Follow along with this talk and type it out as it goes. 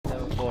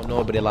fought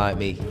nobody like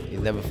me. He's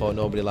never fought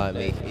nobody like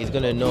me. He's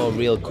going to know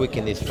real quick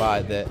in this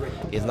fight that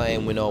he's not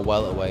in with no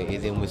welterweight.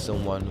 He's in with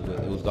someone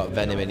who's got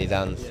venom in his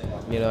hands.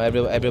 You know,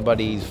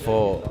 everybody he's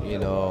fought,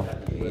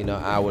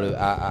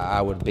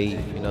 I would beat.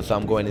 You know, so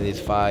I'm going in this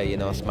fight, you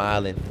know,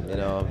 smiling. You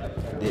know,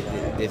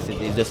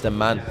 he's just a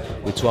man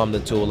with two arms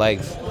and two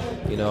legs.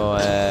 You know,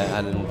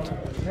 and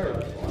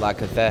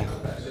like I said,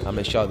 I'm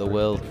gonna shock the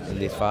world in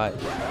this fight.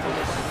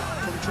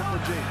 From Triple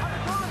G.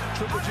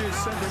 Triple G is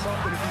sending him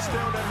up, but if he stay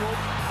on that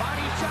rope,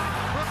 body shot.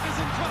 Brook is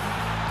in trouble.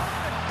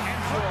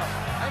 And four.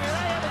 I mean,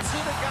 I haven't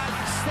seen a guy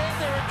stand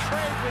there and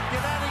trade with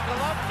Gennady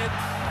Golovkin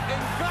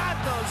in God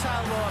knows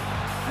how long.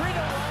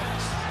 3-1.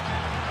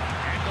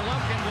 And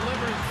Golovkin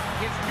delivers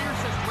his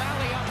fiercest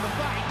rally of the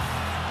fight.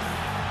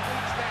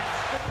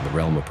 In the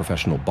realm of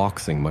professional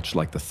boxing, much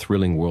like the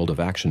thrilling world of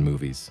action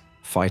movies,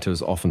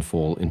 fighters often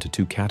fall into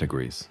two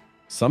categories.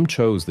 Some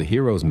chose the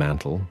hero's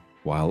mantle,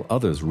 while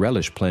others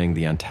relish playing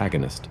the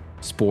antagonist,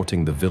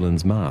 sporting the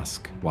villain's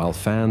mask. While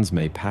fans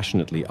may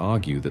passionately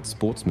argue that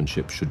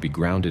sportsmanship should be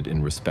grounded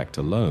in respect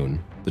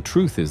alone, the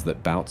truth is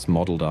that bouts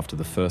modeled after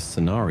the first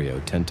scenario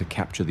tend to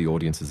capture the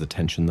audience's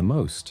attention the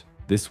most.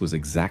 This was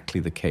exactly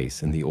the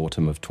case in the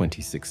autumn of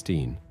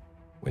 2016,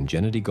 when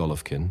Gennady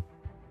Golovkin,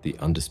 the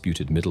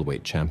undisputed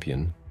middleweight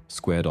champion,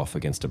 squared off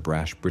against a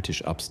brash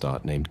British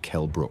upstart named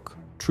Kell Brook.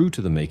 True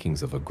to the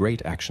makings of a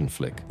great action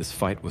flick, this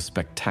fight was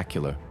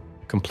spectacular,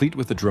 complete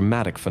with a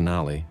dramatic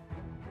finale.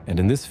 And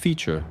in this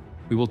feature,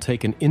 we will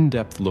take an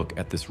in-depth look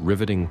at this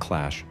riveting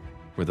clash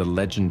where the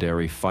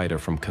legendary fighter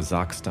from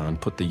Kazakhstan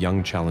put the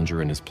young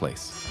challenger in his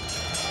place.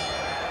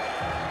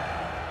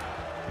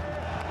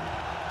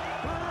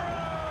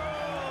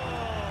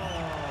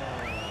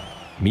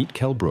 Meet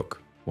Kell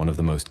Brook, one of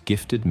the most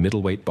gifted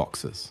middleweight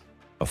boxers,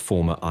 a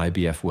former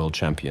IBF world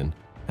champion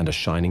and a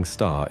shining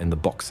star in the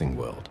boxing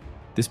world.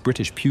 This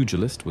British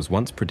pugilist was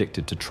once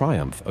predicted to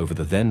triumph over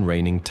the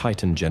then-reigning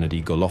Titan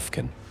Gennady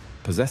Golovkin.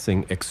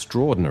 Possessing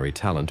extraordinary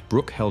talent,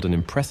 Brook held an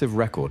impressive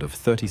record of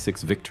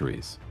 36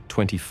 victories,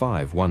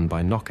 25 won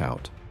by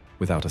knockout,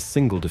 without a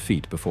single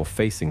defeat before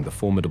facing the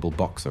formidable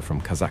boxer from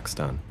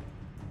Kazakhstan.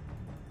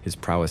 His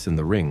prowess in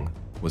the ring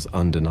was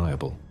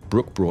undeniable.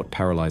 Brook brought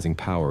paralyzing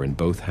power in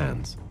both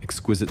hands,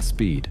 exquisite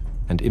speed,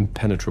 and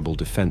impenetrable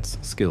defense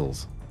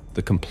skills.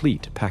 The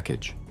complete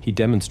package. He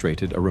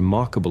demonstrated a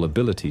remarkable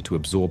ability to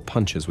absorb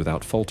punches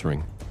without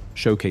faltering,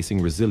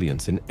 showcasing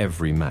resilience in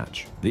every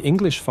match. The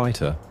English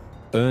fighter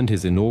earned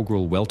his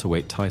inaugural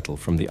welterweight title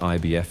from the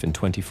IBF in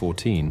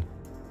 2014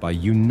 by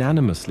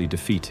unanimously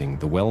defeating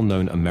the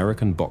well-known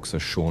American boxer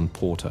Shawn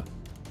Porter.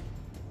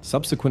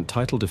 Subsequent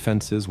title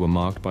defenses were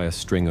marked by a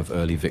string of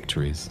early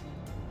victories,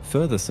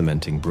 further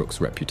cementing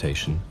Brook's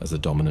reputation as a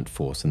dominant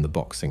force in the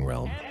boxing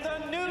realm.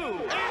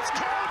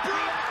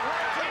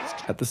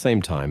 At the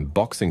same time,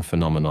 boxing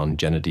phenomenon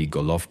Gennady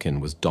Golovkin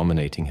was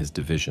dominating his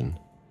division,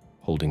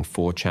 holding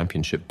 4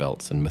 championship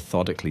belts and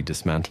methodically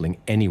dismantling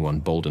anyone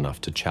bold enough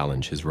to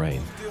challenge his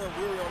reign.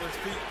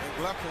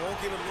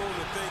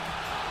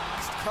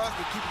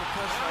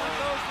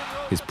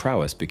 His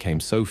prowess became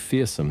so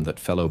fearsome that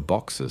fellow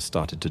boxers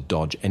started to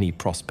dodge any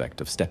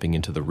prospect of stepping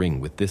into the ring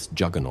with this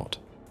juggernaut.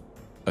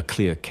 A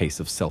clear case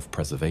of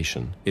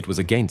self-preservation. It was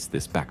against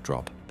this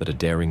backdrop that a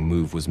daring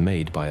move was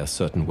made by a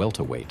certain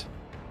welterweight.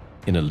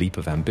 In a leap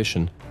of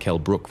ambition, Kell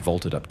Brook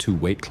vaulted up 2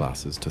 weight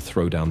classes to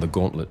throw down the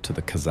gauntlet to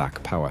the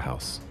Kazakh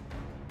powerhouse.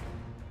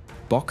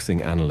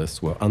 Boxing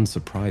analysts were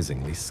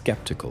unsurprisingly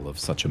skeptical of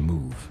such a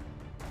move,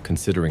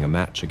 considering a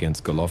match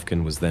against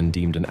Golovkin was then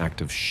deemed an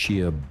act of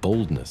sheer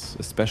boldness,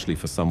 especially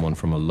for someone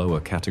from a lower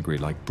category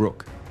like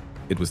Brook.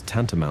 It was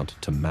tantamount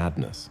to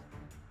madness.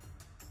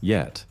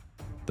 Yet,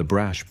 the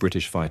brash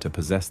British fighter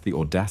possessed the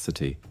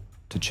audacity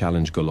to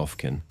challenge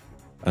Golovkin,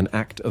 an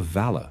act of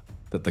valor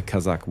that the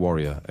Kazakh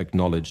warrior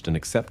acknowledged and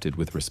accepted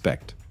with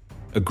respect.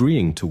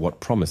 Agreeing to what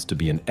promised to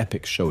be an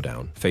epic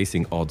showdown,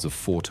 facing odds of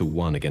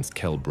 4-1 against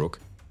Kell Brook,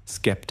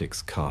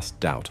 skeptics cast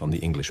doubt on the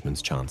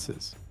Englishman's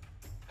chances.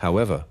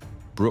 However,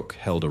 Brook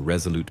held a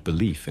resolute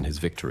belief in his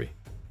victory.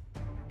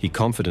 He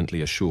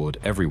confidently assured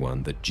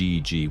everyone that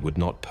GG would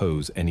not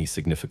pose any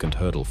significant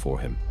hurdle for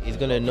him. He's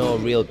going to know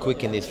real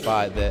quick in this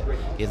fight that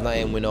he's not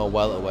in with no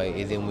welterweight.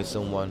 He's in with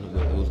someone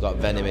who's got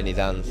venom in his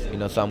hands. You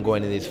know, so I'm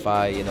going in this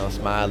fight, you know,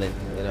 smiling.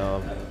 You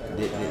know,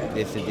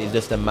 he's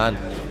just a man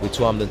with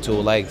 2 arms and 2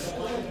 legs.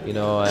 You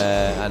know,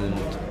 and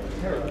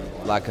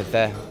like I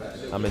said,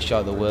 I'm going to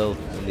shock the world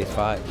in this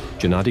fight.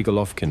 Gennady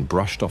Golovkin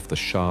brushed off the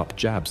sharp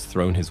jabs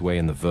thrown his way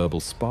in the verbal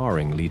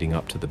sparring leading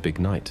up to the big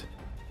night,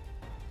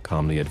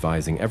 calmly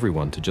advising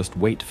everyone to just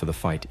wait for the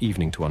fight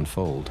evening to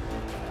unfold.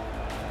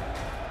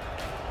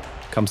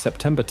 Come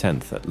September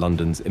 10th at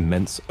London's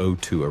immense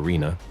O2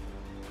 Arena,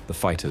 the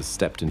fighters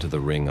stepped into the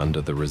ring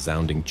under the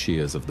resounding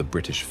cheers of the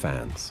British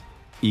fans,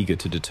 eager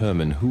to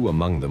determine who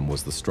among them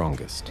was the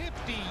strongest.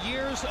 50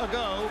 years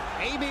ago,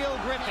 Emil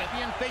Griffith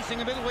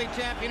facing a middleweight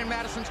champion in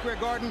Madison Square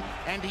Garden,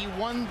 and he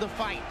won the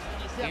fight.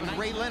 And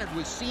Ray Leonard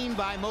was seen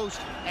by most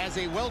as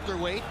a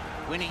welterweight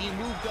when he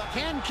moved up.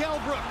 Can Kell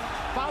Brook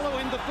follow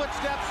in the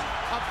footsteps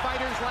of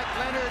fighters like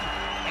Leonard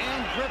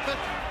and Griffith?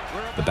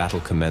 The battle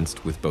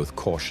commenced with both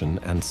caution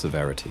and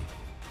severity.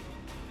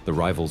 The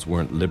rivals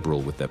weren't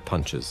liberal with their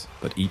punches,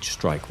 but each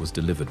strike was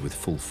delivered with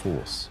full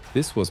force.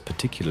 This was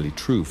particularly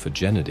true for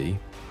Gennady,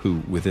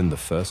 who, within the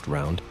first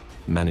round,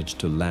 managed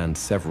to land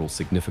several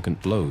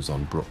significant blows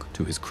on Brook.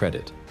 To his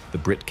credit, the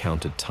Brit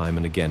countered time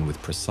and again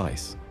with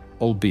precise,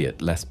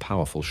 albeit less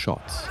powerful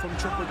shots. From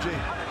Triple G.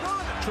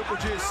 Triple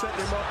G is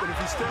setting him up, and if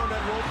he stay on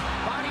that rope...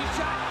 Body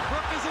shot,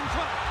 Brook is in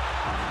front.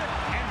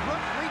 And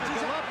Brook reaches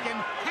Golovkin,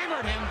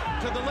 hammered him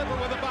to the liver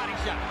with a body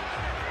shot.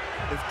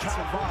 If Kell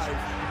survive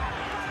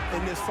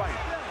in this fight,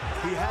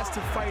 he has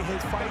to fight his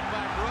fight.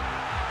 By Brook,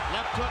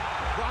 left hook,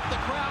 brought the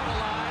crowd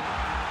alive.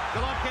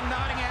 Golovkin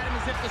nodding at him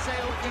as if to say,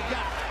 oh, you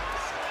got it.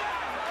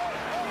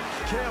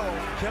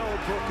 Kell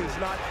Brook is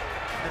not,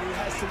 and he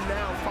has to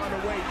now find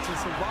a way to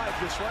survive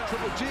this round.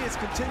 Triple G is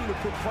continuing to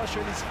put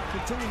pressure, and he's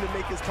continuing to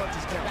make his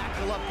punches count. Back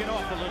Golovkin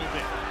off a little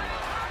bit.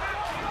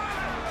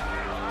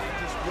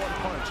 Just one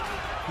punch.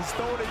 He's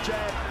throwing a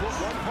jab,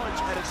 one punch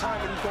at a time,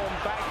 and he's going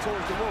back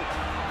towards the rope.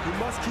 He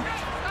must keep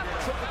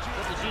Triple G.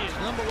 Triple G is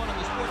 #1 in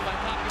the sport by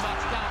knocking out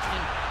stouts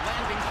and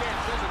landing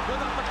jabs. There's a good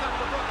uppercut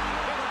for Brook.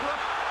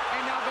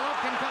 And now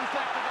Golovkin comes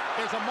back.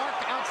 There's a mark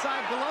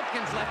outside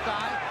Golovkin's left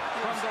eye.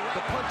 From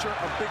the puncher,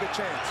 a bigger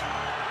chance.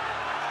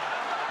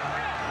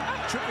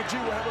 Triple G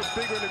will have a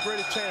bigger and a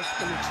greater chance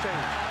in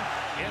exchange.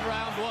 In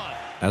round 1.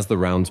 As the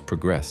rounds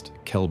progressed,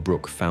 Kell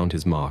Brook found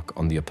his mark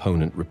on the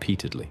opponent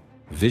repeatedly.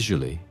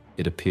 Visually,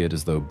 it appeared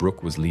as though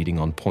Brook was leading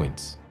on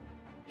points,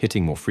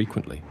 hitting more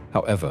frequently.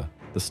 However,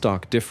 the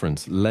stark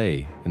difference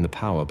lay in the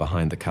power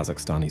behind the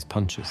Kazakhstani's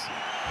punches.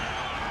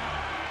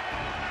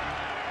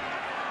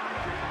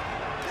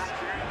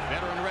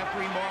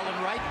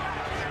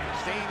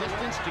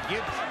 To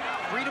give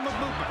freedom of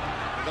movement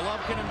to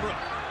Golovkin and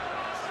Brook.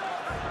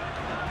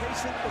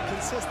 Patient but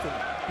consistent,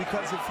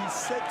 because if he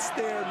sits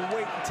there and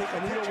wait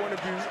and he don't want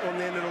to be on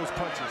the end of those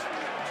punches.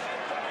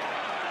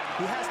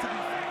 He has to be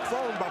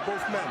thrown by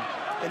both men,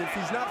 and if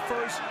he's not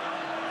first,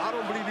 I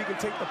don't believe he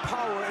can take the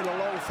power in a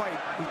long fight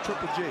with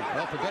Triple G.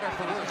 Well, for better or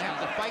for worse, have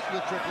to fight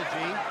with Triple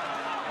G.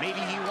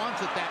 Maybe he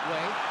wants it that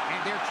way, and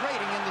they're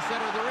trading in the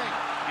center of the ring.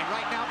 And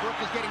right now, Brook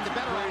is getting the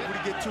better of it. Would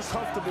he get too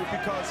comfortable,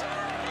 because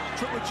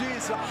Triple G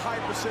is a high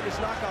percentage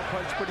knockout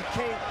punch, but he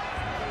can't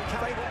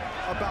think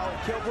about,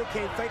 Kell Brook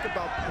can't think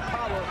about the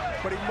power,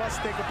 but he must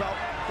think about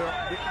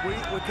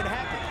what can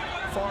happen.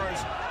 As far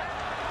as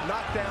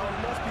knockdown, he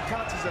must be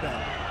conscious of that.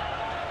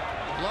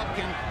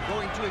 Golovkin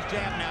going to his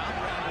jab now,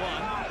 round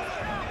 1.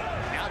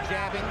 Now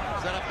jabbing,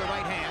 set up the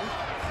right hand.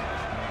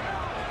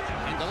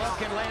 And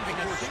Golovkin landing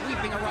and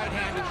sweeping a right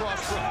hand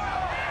across Brook.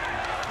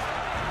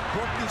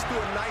 Brook is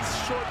doing a nice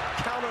short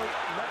counter.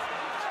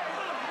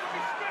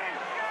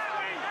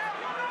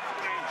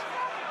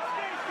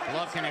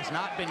 Golovkin has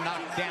not been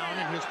knocked down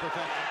in his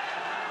profession.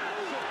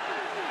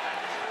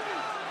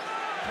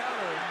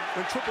 Counter.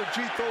 When Triple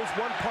G throws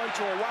one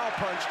punch or a wild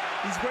punch,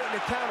 he's waiting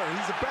to counter.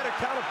 He's a better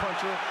counter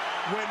puncher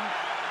when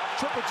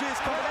Triple G is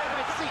coming out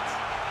of his seats.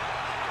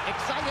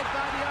 Excited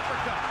by the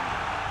uppercut.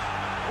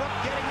 Brook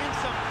getting in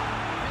some.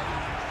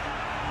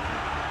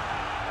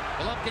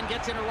 Golovkin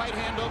gets in a right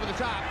hand over the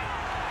top.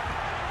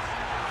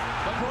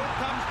 But Brook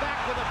comes back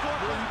with a fork.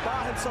 Will he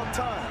buy him some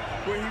time,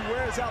 where he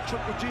wears out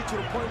Triple G to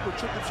the point where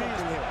Triple G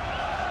is in him?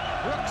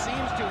 Brook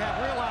seems to have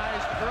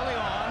realized early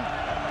on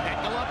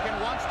that Golovkin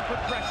wants to put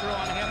pressure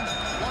on him,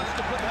 wants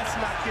to put... Let's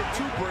not get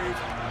too brave,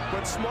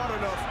 but smart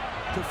enough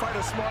to fight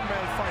a smart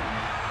man fight.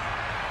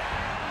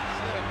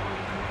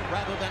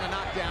 Rather than a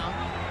knockdown,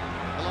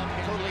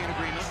 Golovkin totally in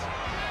agreement.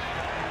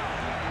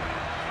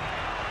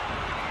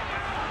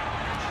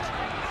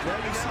 Now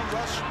you see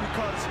rush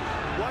because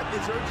what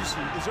is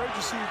urgency? Is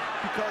urgency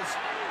because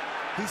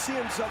he see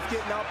himself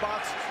getting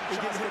outboxed and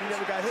getting hit he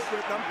never got hit with.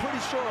 And I'm pretty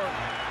sure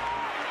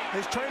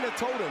his trainer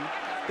told him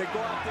to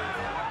go out there.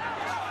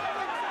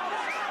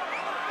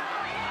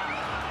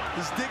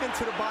 He's digging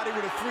to the body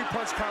with a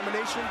 3-punch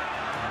combination.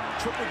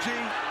 Triple G,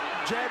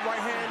 jab, right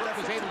hand. Brook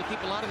was able to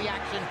keep a lot of the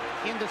action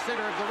in the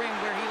center of the ring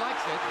where he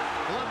likes it.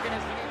 Golovkin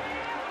has been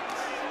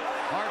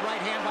hard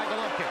right hand by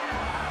Golovkin.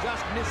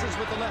 Just misses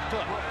with the left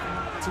hook.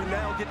 To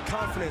now get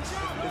confidence.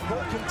 If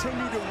Brook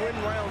continue to win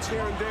rounds here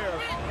and there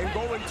and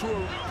go into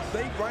a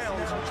late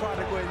rounds and try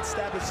to go and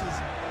establish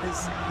his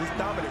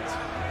dominance.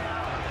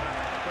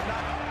 But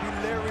not be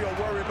leery or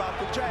worry about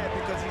the jab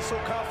because he's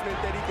so confident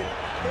that he can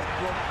hit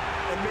Brook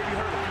and maybe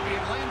hurt him. If he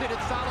had landed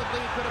it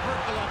solidly, it could have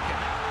hurt Golovkin.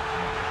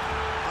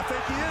 I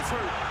think he is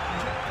hurt.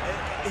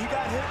 He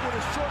got hit with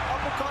a short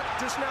uppercut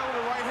just now with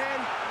the right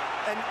hand,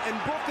 and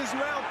Brook is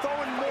now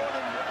throwing more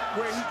than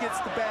where he gets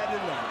the bad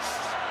in there.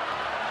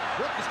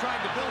 Brook is trying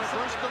to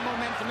reverse the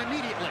momentum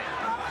immediately.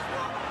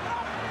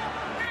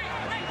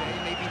 They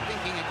may be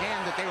thinking again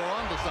that they were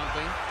onto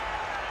something,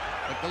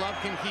 but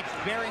Golovkin keeps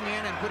bearing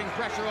in and putting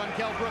pressure on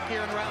Kell Brook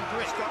here in round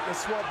 3. Starting to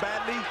swell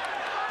badly,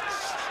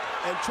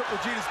 and Triple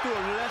G is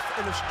doing left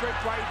and a straight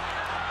right.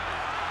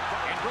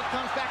 And Brook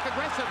comes back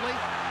aggressively,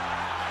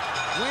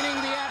 winning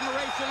the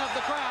admiration of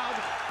the crowd.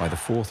 By the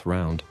 4th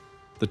round,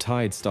 the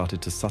tide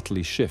started to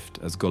subtly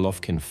shift as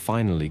Golovkin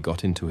finally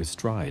got into his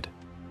stride.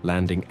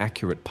 landing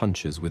accurate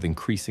punches with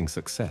increasing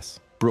success.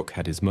 Brook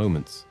had his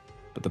moments,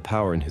 but the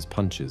power in his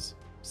punches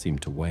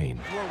seemed to wane.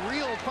 A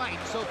real fight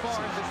so far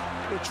in this.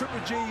 The Triple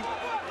G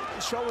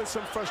is showing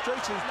some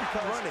frustrations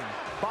because running,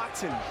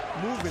 boxing,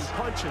 moving,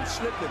 punching,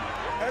 slipping.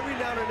 Every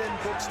now and then,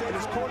 Brook and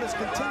his corners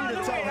continue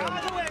to tell him,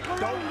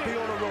 don't be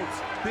on the ropes,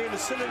 be in the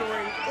center of the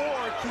ring,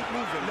 or keep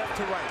moving left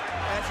to right.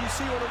 As you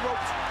see on the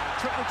ropes,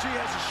 Triple G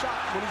has a shot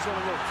when he's on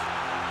the ropes.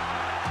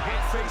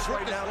 Face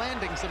Brook right now. is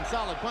landing some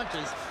solid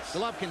punches.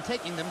 Golovkin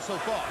taking them so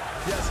far.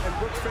 Yes, and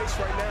Brook's face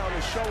right now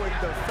is showing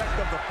the effect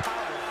of the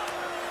power.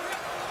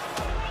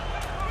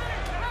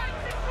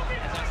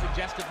 As I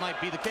suggested might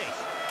be the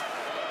case.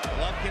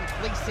 Golovkin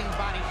placing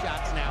body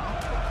shots now.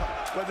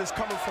 Whether it's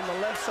coming from the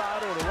left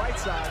side or the right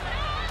side,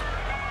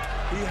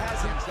 he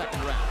hasn't.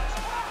 Second round.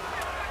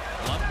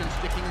 Golovkin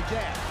sticking a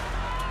jab.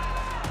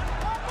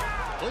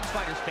 Both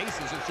fighters'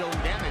 faces have shown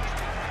damage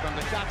from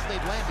the shots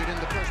they've landed in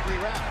the first 3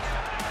 rounds.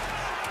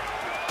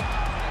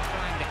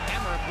 Trying to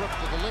hammer Brook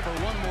to the liver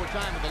one more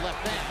time with the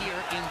left hand here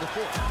in the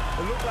 4th.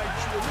 It looked like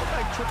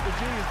Triple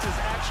G is just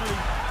actually,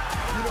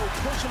 you know,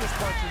 pushing his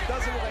punches.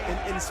 Doesn't look like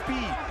in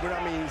speed. What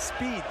I mean,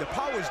 speed. The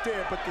power is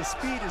there, but the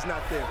speed is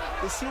not there.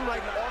 It seemed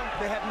like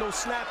they have no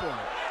snap on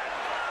it.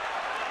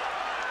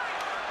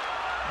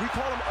 We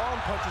call them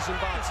arm punches in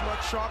boxing. It's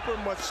much sharper,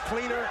 much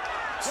cleaner.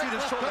 See the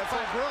short left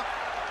by Brook.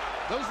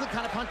 Those are the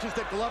kind of punches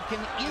that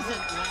Golovkin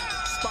isn't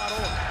spot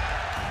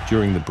on.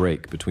 During the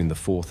break between the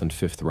 4th and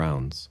 5th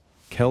rounds,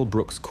 Kell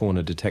Brook's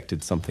corner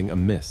detected something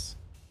amiss,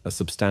 a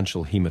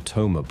substantial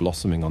hematoma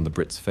blossoming on the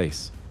Brit's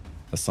face,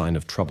 a sign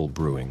of trouble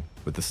brewing.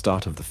 With the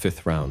start of the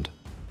 5th round,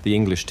 the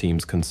English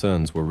team's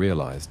concerns were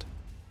realized.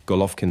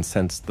 Golovkin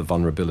sensed the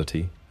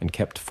vulnerability and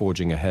kept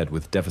forging ahead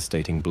with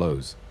devastating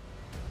blows.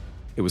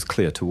 It was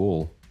clear to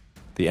all,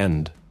 the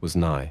end was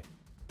nigh,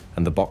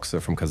 and the boxer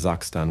from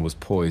Kazakhstan was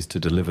poised to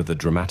deliver the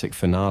dramatic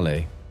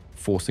finale,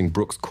 forcing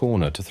Brook's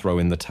corner to throw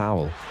in the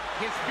towel.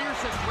 His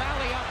fiercest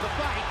rally of the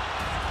fight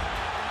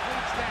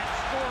completes that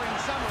scoring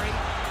summary.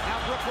 Now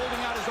Brook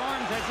holding out his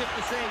arms as if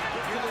to say,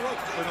 to the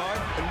ropes,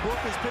 Bernard. And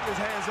Brook is putting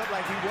his hands up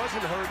like he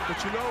wasn't hurt, but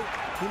you know,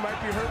 he might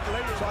be hurt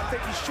later. So I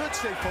think he should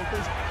stay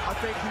focused. I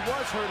think he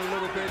was hurt a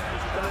little bit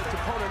to let the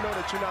opponent know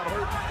that you're not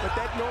hurt, but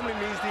that normally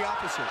means the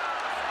opposite.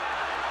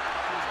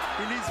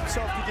 He needs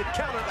himself to get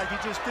countered like he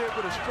just did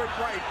with a straight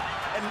right.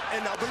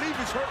 And I believe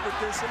he's hurt with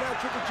this, and now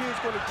Triple G is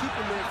going to keep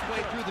him there.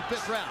 Way through the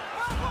 5th round.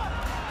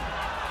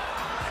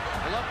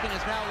 Golovkin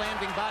is now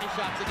landing body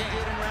shots again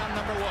in round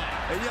number 1.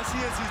 And yes,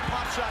 he is. He's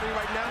pop-shotting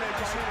right now. That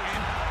you see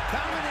him.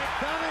 Dominic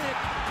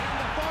in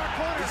the far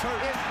corner is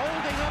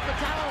holding up a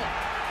towel.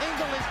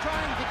 Engel is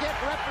trying to get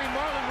referee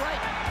Marlon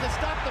Wright to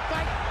stop the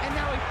fight, and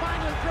now he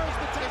finally throws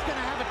the towel. He's going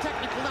to have a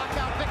technical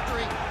knockout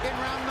victory in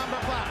round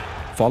number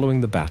 5. Following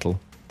the battle,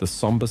 the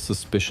somber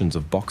suspicions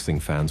of boxing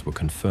fans were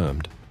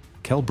confirmed.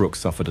 Kell Brook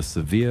suffered a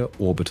severe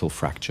orbital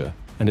fracture,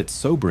 and it's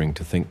sobering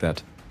to think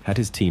that, had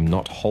his team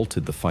not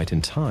halted the fight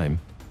in time,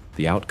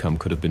 the outcome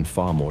could have been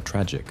far more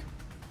tragic.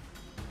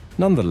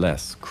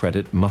 Nonetheless,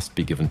 credit must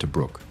be given to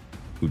Brook,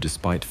 who,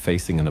 despite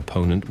facing an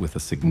opponent with a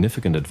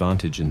significant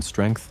advantage in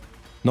strength,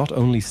 not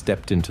only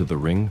stepped into the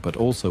ring but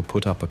also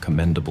put up a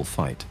commendable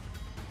fight.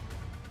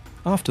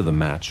 After the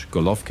match,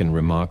 Golovkin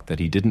remarked that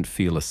he didn't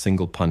feel a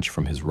single punch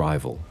from his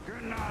rival.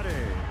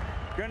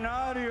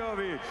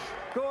 Gennady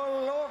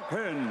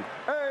Golovkin